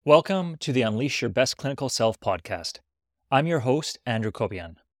Welcome to the Unleash Your Best Clinical Self podcast. I'm your host, Andrew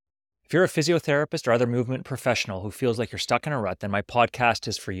Kobian. If you're a physiotherapist or other movement professional who feels like you're stuck in a rut, then my podcast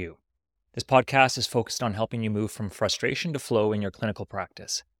is for you. This podcast is focused on helping you move from frustration to flow in your clinical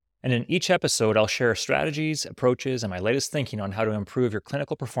practice. And in each episode, I'll share strategies, approaches, and my latest thinking on how to improve your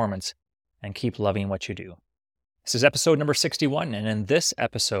clinical performance and keep loving what you do. This is episode number 61, and in this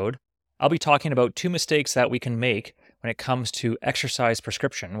episode, I'll be talking about 2 mistakes that we can make when it comes to exercise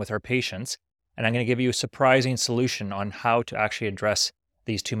prescription with our patients, and I'm going to give you a surprising solution on how to actually address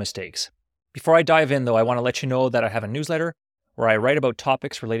these 2 mistakes. Before I dive in, though, I want to let you know that I have a newsletter where I write about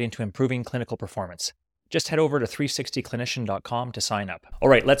topics relating to improving clinical performance. Just head over to 360clinician.com to sign up. All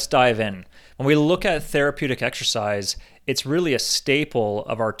right, let's dive in. When we look at therapeutic exercise, it's really a staple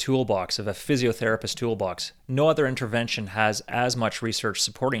of our toolbox, of a physiotherapist toolbox. No other intervention has as much research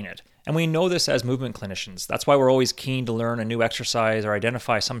supporting it. And we know this as movement clinicians. That's why we're always keen to learn a new exercise or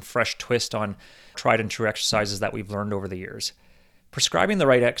identify some fresh twist on tried and true exercises that we've learned over the years. Prescribing the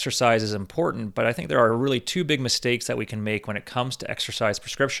right exercise is important, but I think there are really 2 big mistakes that we can make when it comes to exercise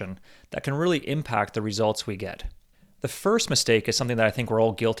prescription that can really impact the results we get. The first mistake is something that I think we're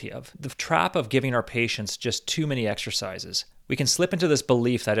all guilty of, the trap of giving our patients just too many exercises. We can slip into this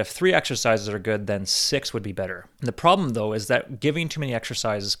belief that if 3 exercises are good, then 6 would be better. And the problem, though, is that giving too many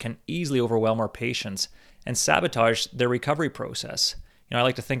exercises can easily overwhelm our patients and sabotage their recovery process. I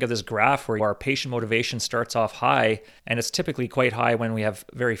like to think of this graph where our patient motivation starts off high, and it's typically quite high when we have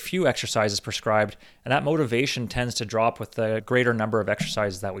very few exercises prescribed, and that motivation tends to drop with the greater number of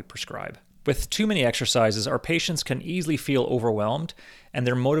exercises that we prescribe. With too many exercises, our patients can easily feel overwhelmed and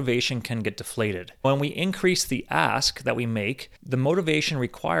their motivation can get deflated. When we increase the ask that we make, the motivation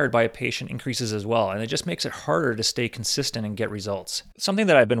required by a patient increases as well, and it just makes it harder to stay consistent and get results. Something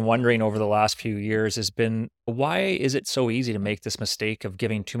that I've been wondering over the last few years has been, why is it so easy to make this mistake of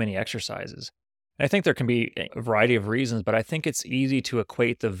giving too many exercises? I think there can be a variety of reasons, but I think it's easy to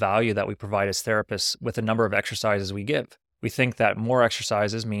equate the value that we provide as therapists with the number of exercises we give. We think that more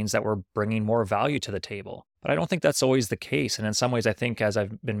exercises means that we're bringing more value to the table. But I don't think that's always the case. And in some ways, I think, as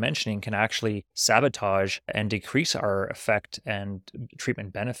I've been mentioning, can actually sabotage and decrease our effect and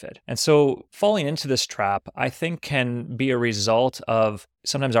treatment benefit. And so falling into this trap, I think, can be a result of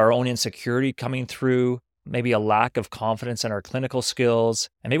sometimes our own insecurity coming through, maybe a lack of confidence in our clinical skills,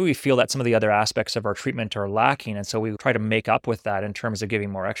 and maybe we feel that some of the other aspects of our treatment are lacking. And so we try to make up with that in terms of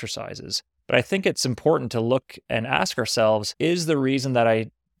giving more exercises. But I think it's important to look and ask ourselves, is the reason that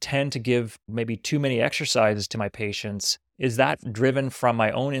I tend to give maybe too many exercises to my patients, is that driven from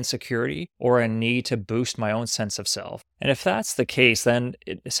my own insecurity or a need to boost my own sense of self? And if that's the case, then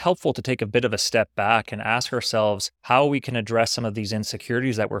it's helpful to take a bit of a step back and ask ourselves how we can address some of these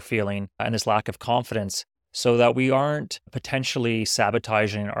insecurities that we're feeling and this lack of confidence so that we aren't potentially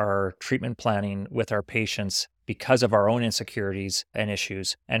sabotaging our treatment planning with our patients because of our own insecurities and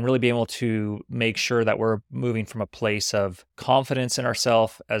issues, and really be able to make sure that we're moving from a place of confidence in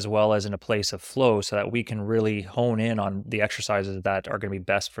ourselves as well as in a place of flow so that we can really hone in on the exercises that are going to be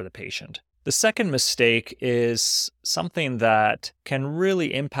best for the patient. The second mistake is something that can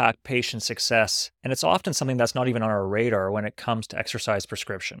really impact patient success, and it's often something that's not even on our radar when it comes to exercise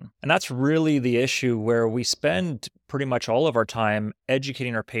prescription. And that's really the issue where we spend pretty much all of our time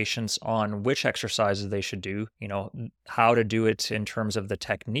educating our patients on which exercises they should do, how to do it in terms of the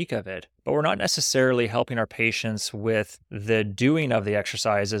technique of it. But we're not necessarily helping our patients with the doing of the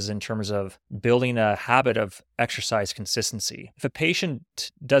exercises in terms of building a habit of exercise consistency. If a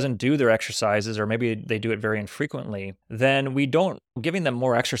patient doesn't do their exercises, or maybe they do it very infrequently, then giving them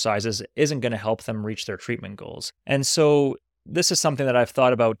more exercises isn't going to help them reach their treatment goals. And so this is something that I've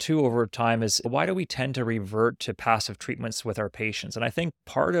thought about too over time, is why do we tend to revert to passive treatments with our patients? And I think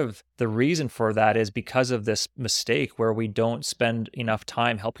part of the reason for that is because of this mistake where we don't spend enough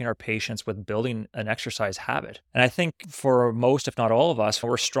time helping our patients with building an exercise habit. And I think for most, if not all of us,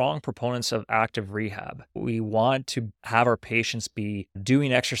 we're strong proponents of active rehab. We want to have our patients be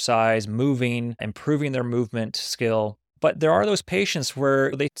doing exercise, moving, improving their movement skill. But there are those patients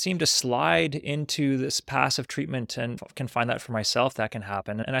where they seem to slide into this passive treatment, and can find that for myself that can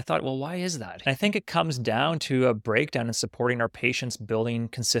happen. And I thought, well, why is that? And I think it comes down to a breakdown in supporting our patients building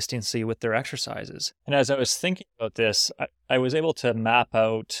consistency with their exercises. And as I was thinking about this, I was able to map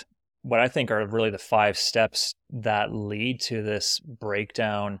out what I think are really the 5 steps that lead to this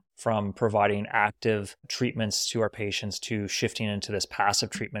breakdown from providing active treatments to our patients to shifting into this passive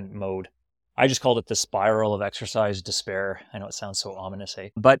treatment mode. I just called it the spiral of exercise despair. I know it sounds so ominous, eh?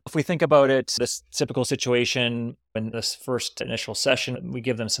 But if we think about it, this typical situation, in this first initial session, we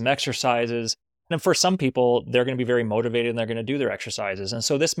give them some exercises. And for some people, they're going to be very motivated and they're going to do their exercises. And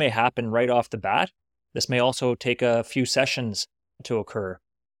so this may happen right off the bat. This may also take a few sessions to occur.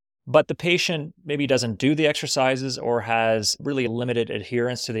 But the patient maybe doesn't do the exercises or has really limited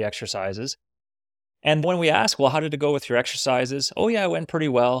adherence to the exercises. And when we ask, well, how did it go with your exercises? Oh yeah, it went pretty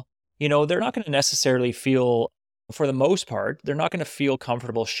well. They're not going to necessarily feel, for the most part, they're not going to feel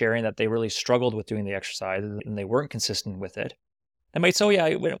comfortable sharing that they really struggled with doing the exercise and they weren't consistent with it. They might say, oh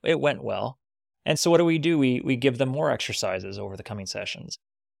yeah, it went well. And so what do? We give them more exercises over the coming sessions.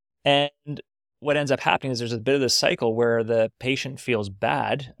 And what ends up happening is there's a bit of this cycle where the patient feels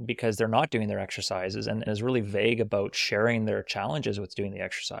bad because they're not doing their exercises and is really vague about sharing their challenges with doing the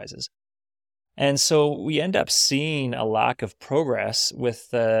exercises. And so we end up seeing a lack of progress with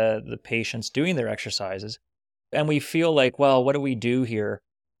the patients doing their exercises. And we feel like, well, what do we do here?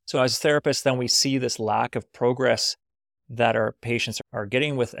 So as therapists, then we see this lack of progress that our patients are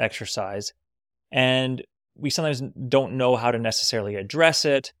getting with exercise. And we sometimes don't know how to necessarily address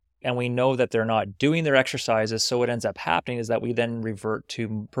it. And we know that they're not doing their exercises. So what ends up happening is that we then revert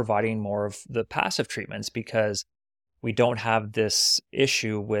to providing more of the passive treatments because we don't have this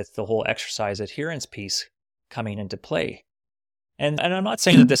issue with the whole exercise adherence piece coming into play. And I'm not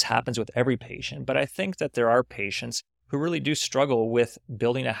saying that this happens with every patient, but I think that there are patients who really do struggle with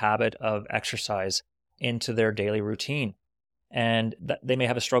building a habit of exercise into their daily routine. And that they may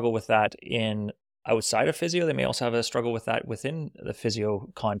have a struggle with that outside of physio. They may also have a struggle with that within the physio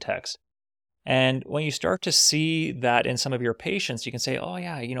context. And when you start to see that in some of your patients, you can say, oh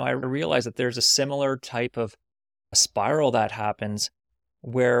yeah, I realize that there's a similar type of a spiral that happens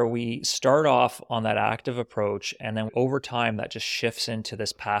where we start off on that active approach and then over time that just shifts into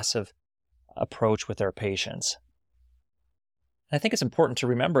this passive approach with our patients. And I think it's important to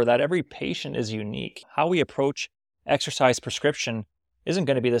remember that every patient is unique. How we approach exercise prescription isn't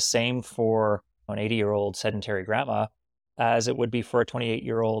going to be the same for an 80-year-old sedentary grandma as it would be for a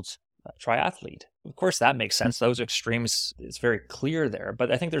 28-year-old triathlete. Of course, that makes sense. Those extremes, it's very clear there.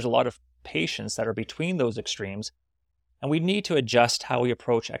 But I think there's a lot of patients that are between those extremes, and we need to adjust how we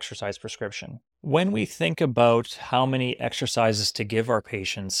approach exercise prescription. When we think about how many exercises to give our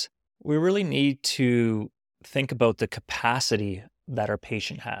patients, we really need to think about the capacity that our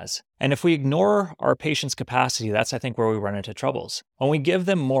patient has. And if we ignore our patient's capacity, that's, I think, where we run into troubles. When we give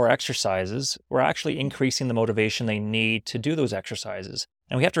them more exercises, we're actually increasing the motivation they need to do those exercises.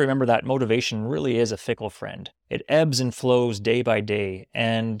 And we have to remember that motivation really is a fickle friend. It ebbs and flows day by day,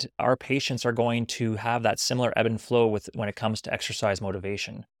 and our patients are going to have that similar ebb and flow when it comes to exercise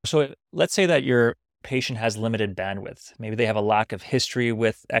motivation. So let's say that your patient has limited bandwidth. Maybe they have a lack of history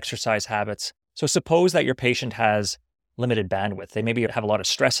with exercise habits. So suppose that your patient has limited bandwidth. They maybe have a lot of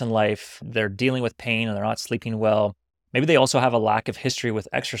stress in life. They're dealing with pain and they're not sleeping well. Maybe they also have a lack of history with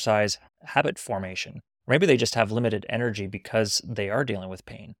exercise habit formation. Or maybe they just have limited energy because they are dealing with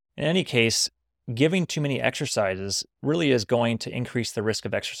pain. In any case, giving too many exercises really is going to increase the risk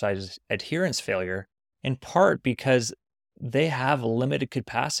of exercise adherence failure, in part because they have limited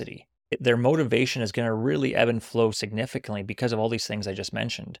capacity. Their motivation is going to really ebb and flow significantly because of all these things I just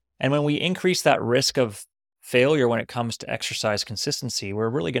mentioned. And when we increase that risk of failure when it comes to exercise consistency, we're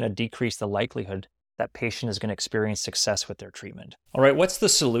really going to decrease the likelihood that patient is going to experience success with their treatment. All right, what's the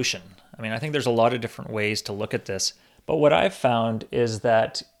solution? I think there's a lot of different ways to look at this, but what I've found is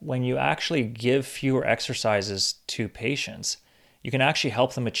that when you actually give fewer exercises to patients, you can actually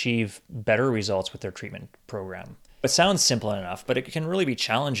help them achieve better results with their treatment program. It sounds simple enough, but it can really be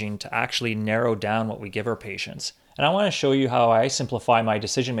challenging to actually narrow down what we give our patients. And I want to show you how I simplify my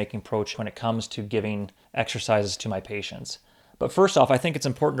decision-making approach when it comes to giving exercises to my patients. But first off, I think it's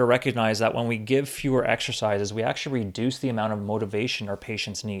important to recognize that when we give fewer exercises, we actually reduce the amount of motivation our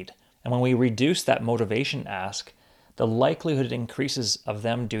patients need. And when we reduce that motivation ask, the likelihood increases of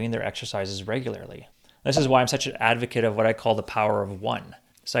them doing their exercises regularly. This is why I'm such an advocate of what I call the power of one.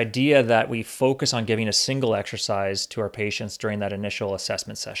 This idea that we focus on giving a single exercise to our patients during that initial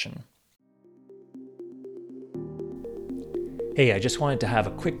assessment session. Hey, I just wanted to have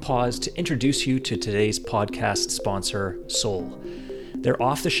a quick pause to introduce you to today's podcast sponsor, Sole. They're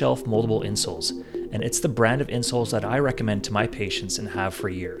off-the-shelf moldable insoles, and it's the brand of insoles that I recommend to my patients and have for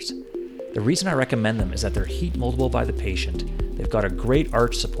years. The reason I recommend them is that they're heat moldable by the patient, they've got a great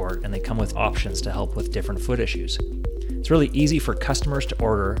arch support, and they come with options to help with different foot issues. It's really easy for customers to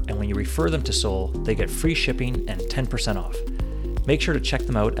order, and when you refer them to Sole, they get free shipping and 10% off. Make sure to check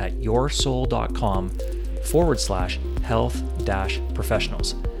them out at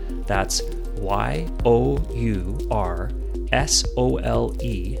yoursole.com/health-professionals. That's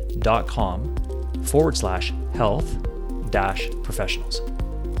yoursole.com/health-professionals.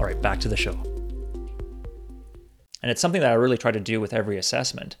 All right, back to the show. And it's something that I really try to do with every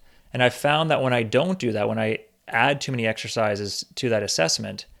assessment. And I've found that when I don't do that, when I add too many exercises to that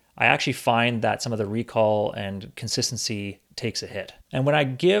assessment, I actually find that some of the recall and consistency takes a hit. And when I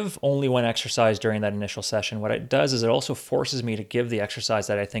give only one exercise during that initial session, what it does is it also forces me to give the exercise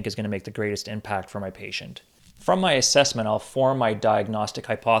that I think is going to make the greatest impact for my patient. From my assessment, I'll form my diagnostic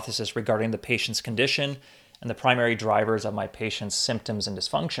hypothesis regarding the patient's condition and the primary drivers of my patient's symptoms and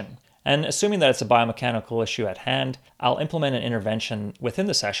dysfunction. And assuming that it's a biomechanical issue at hand, I'll implement an intervention within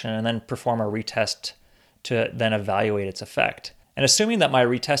the session and then perform a retest to then evaluate its effect. And assuming that my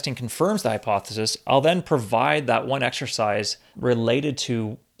retesting confirms the hypothesis, I'll then provide that one exercise related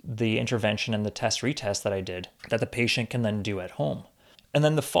to the intervention and the test retest that I did that the patient can then do at home. And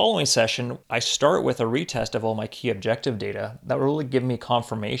then the following session, I start with a retest of all my key objective data that will really give me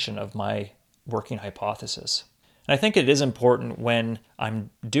confirmation of my working hypothesis. And I think it is important when I'm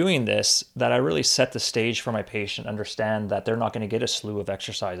doing this that I really set the stage for my patient, understand that they're not going to get a slew of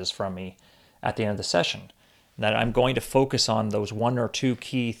exercises from me at the end of the session, that I'm going to focus on those one or two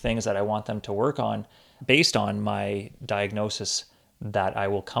key things that I want them to work on based on my diagnosis that I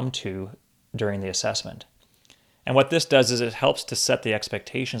will come to during the assessment. And what this does is it helps to set the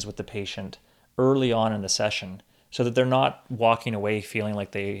expectations with the patient early on in the session so that they're not walking away feeling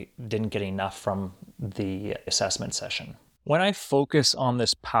like they didn't get enough from the assessment session. When I focus on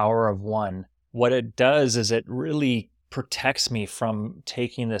this power of one, what it does is it really protects me from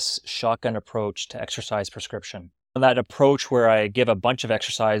taking this shotgun approach to exercise prescription. That approach where I give a bunch of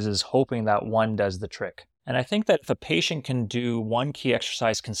exercises hoping that one does the trick. And I think that if a patient can do one key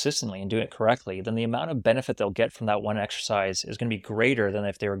exercise consistently and do it correctly, then the amount of benefit they'll get from that one exercise is going to be greater than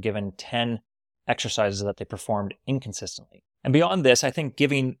if they were given 10 exercises that they performed inconsistently. And beyond this, I think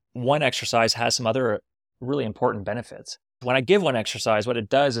giving one exercise has some other really important benefits. When I give one exercise, what it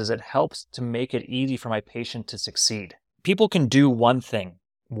does is it helps to make it easy for my patient to succeed. People can do one thing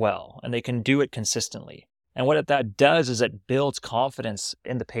well, and they can do it consistently. And what that does is it builds confidence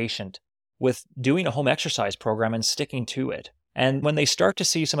in the patient with doing a home exercise program and sticking to it. And when they start to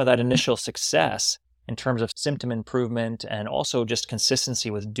see some of that initial success in terms of symptom improvement and also just consistency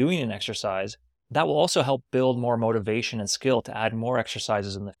with doing an exercise, that will also help build more motivation and skill to add more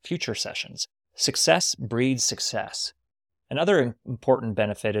exercises in the future sessions. Success breeds success. Another important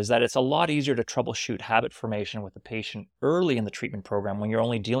benefit is that it's a lot easier to troubleshoot habit formation with the patient early in the treatment program when you're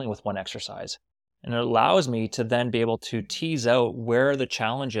only dealing with one exercise. And it allows me to then be able to tease out where the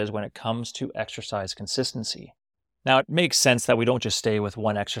challenge is when it comes to exercise consistency. Now, it makes sense that we don't just stay with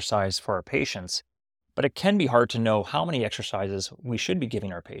one exercise for our patients, but it can be hard to know how many exercises we should be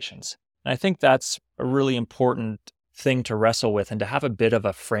giving our patients. And I think that's a really important thing to wrestle with and to have a bit of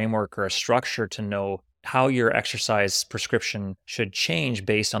a framework or a structure to know how your exercise prescription should change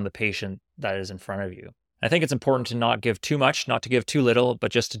based on the patient that is in front of you. I think it's important to not give too much, not to give too little,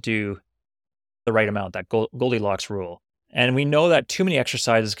 but just to do the right amount, that Goldilocks rule. And we know that too many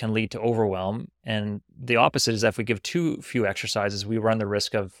exercises can lead to overwhelm. And the opposite is that if we give too few exercises, we run the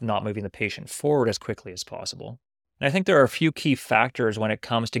risk of not moving the patient forward as quickly as possible. And I think there are a few key factors when it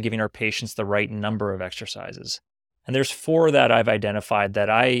comes to giving our patients the right number of exercises. And there's 4 that I've identified that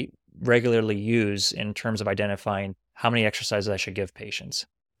I regularly use in terms of identifying how many exercises I should give patients.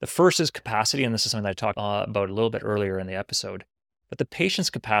 The first is capacity, and this is something that I talked about a little bit earlier in the episode. But the patient's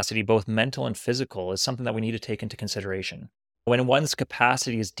capacity, both mental and physical, is something that we need to take into consideration. When one's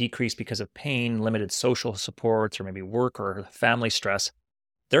capacity is decreased because of pain, limited social supports, or maybe work or family stress,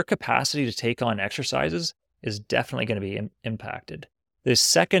 their capacity to take on exercises is definitely going to be impacted. The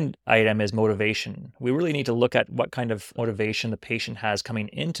second item is motivation. We really need to look at what kind of motivation the patient has coming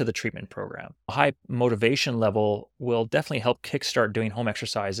into the treatment program. A high motivation level will definitely help kickstart doing home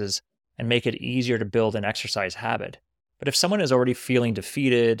exercises and make it easier to build an exercise habit. But if someone is already feeling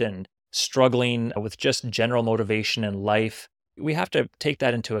defeated and struggling with just general motivation in life, we have to take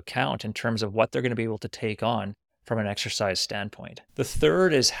that into account in terms of what they're going to be able to take on from an exercise standpoint. The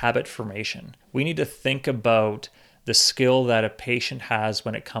third is habit formation. We need to think about the skill that a patient has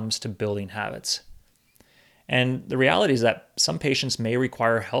when it comes to building habits. And the reality is that some patients may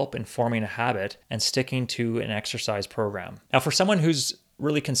require help in forming a habit and sticking to an exercise program. Now, for someone who's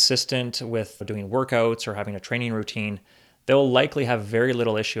really consistent with doing workouts or having a training routine, they'll likely have very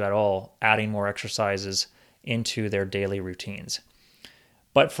little issue at all adding more exercises into their daily routines.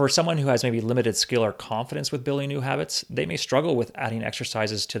 But for someone who has maybe limited skill or confidence with building new habits, they may struggle with adding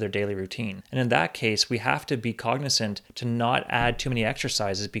exercises to their daily routine. And in that case, we have to be cognizant to not add too many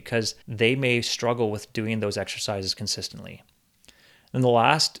exercises because they may struggle with doing those exercises consistently. And the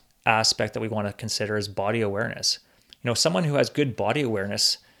last aspect that we want to consider is body awareness. Someone who has good body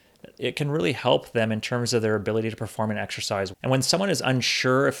awareness it can really help them in terms of their ability to perform an exercise. And when someone is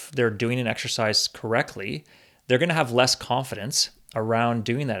unsure if they're doing an exercise correctly, they're going to have less confidence around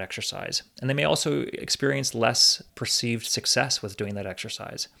doing that exercise. And they may also experience less perceived success with doing that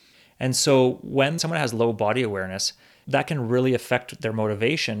exercise. And so when someone has low body awareness, that can really affect their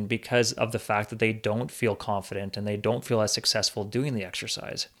motivation because of the fact that they don't feel confident and they don't feel as successful doing the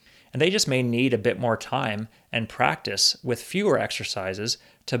exercise. And they just may need a bit more time and practice with fewer exercises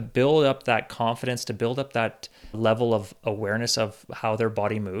to build up that confidence, to build up that level of awareness of how their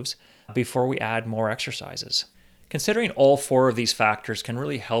body moves before we add more exercises. Considering all four of these factors can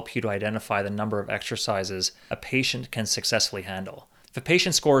really help you to identify the number of exercises a patient can successfully handle. If a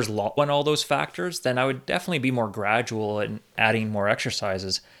patient scores low on all those factors, then I would definitely be more gradual in adding more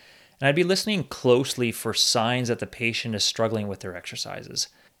exercises. And I'd be listening closely for signs that the patient is struggling with their exercises.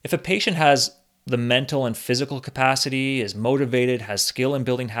 If a patient has the mental and physical capacity, is motivated, has skill in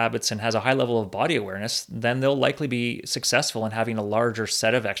building habits, and has a high level of body awareness, then they'll likely be successful in having a larger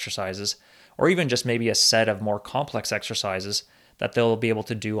set of exercises, or even just maybe a set of more complex exercises that they'll be able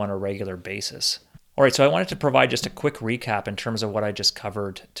to do on a regular basis. All right, so I wanted to provide just a quick recap in terms of what I just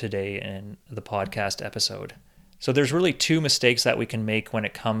covered today in the podcast episode. So there's really two mistakes that we can make when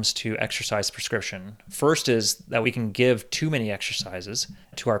it comes to exercise prescription. First is that we can give too many exercises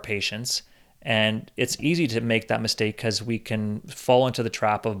to our patients, and it's easy to make that mistake because we can fall into the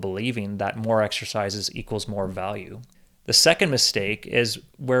trap of believing that more exercises equals more value. The second mistake is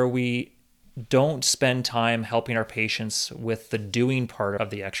where we don't spend time helping our patients with the doing part of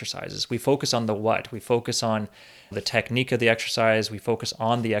the exercises. We focus on the what. We focus on the technique of the exercise. We focus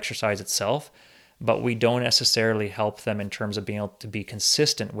on the exercise itself, but we don't necessarily help them in terms of being able to be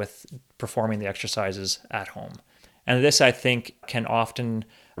consistent with performing the exercises at home. And this, I think, can often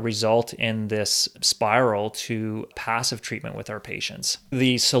result in this spiral to passive treatment with our patients.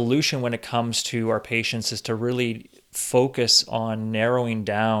 The solution when it comes to our patients is to really focus on narrowing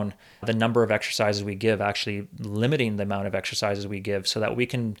down the number of exercises we give, actually limiting the amount of exercises we give so that we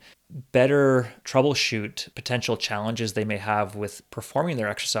can better troubleshoot potential challenges they may have with performing their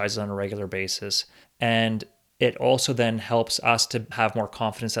exercises on a regular basis. And it also then helps us to have more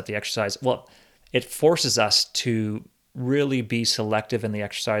confidence that the exercise, it forces us to really be selective in the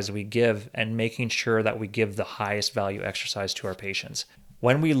exercise we give and making sure that we give the highest value exercise to our patients.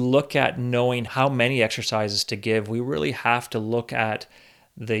 When we look at knowing how many exercises to give, we really have to look at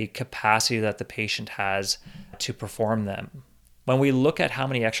the capacity that the patient has to perform them. When we look at how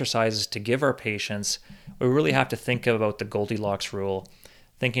many exercises to give our patients, we really have to think about the Goldilocks rule,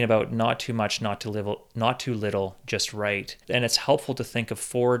 thinking about not too much, not too little, just right. And it's helpful to think of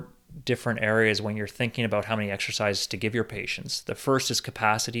four different areas when you're thinking about how many exercises to give your patients. The first is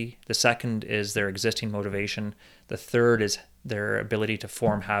capacity. The second is their existing motivation. The third is their ability to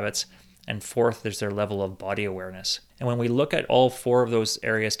form habits. And fourth is their level of body awareness. And when we look at all four of those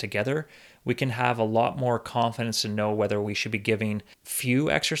areas together, we can have a lot more confidence to know whether we should be giving few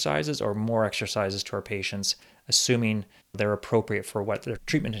exercises or more exercises to our patients, assuming they're appropriate for what their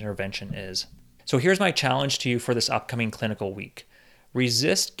treatment intervention is. So here's my challenge to you for this upcoming clinical week.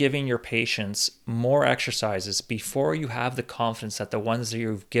 Resist giving your patients more exercises before you have the confidence that the ones that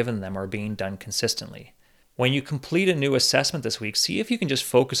you've given them are being done consistently. When you complete a new assessment this week, see if you can just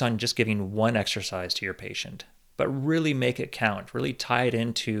focus on just giving one exercise to your patient, but really make it count, really tie it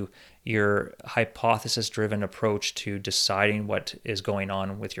into your hypothesis-driven approach to deciding what is going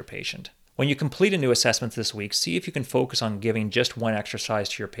on with your patient. When you complete a new assessment this week, see if you can focus on giving just one exercise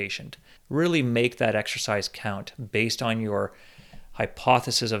to your patient. Really make that exercise count based on your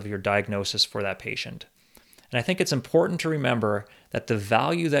hypothesis of your diagnosis for that patient. And I think it's important to remember that the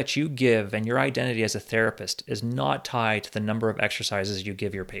value that you give and your identity as a therapist is not tied to the number of exercises you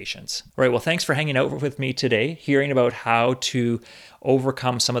give your patients. All right, well, thanks for hanging out with me today, hearing about how to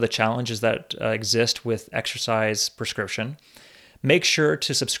overcome some of the challenges that exist with exercise prescription. Make sure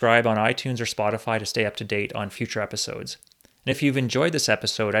to subscribe on iTunes or Spotify to stay up to date on future episodes. And if you've enjoyed this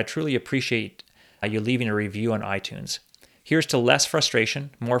episode, I truly appreciate you leaving a review on iTunes. Here's to less frustration,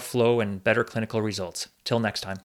 more flow, and better clinical results. Till next time.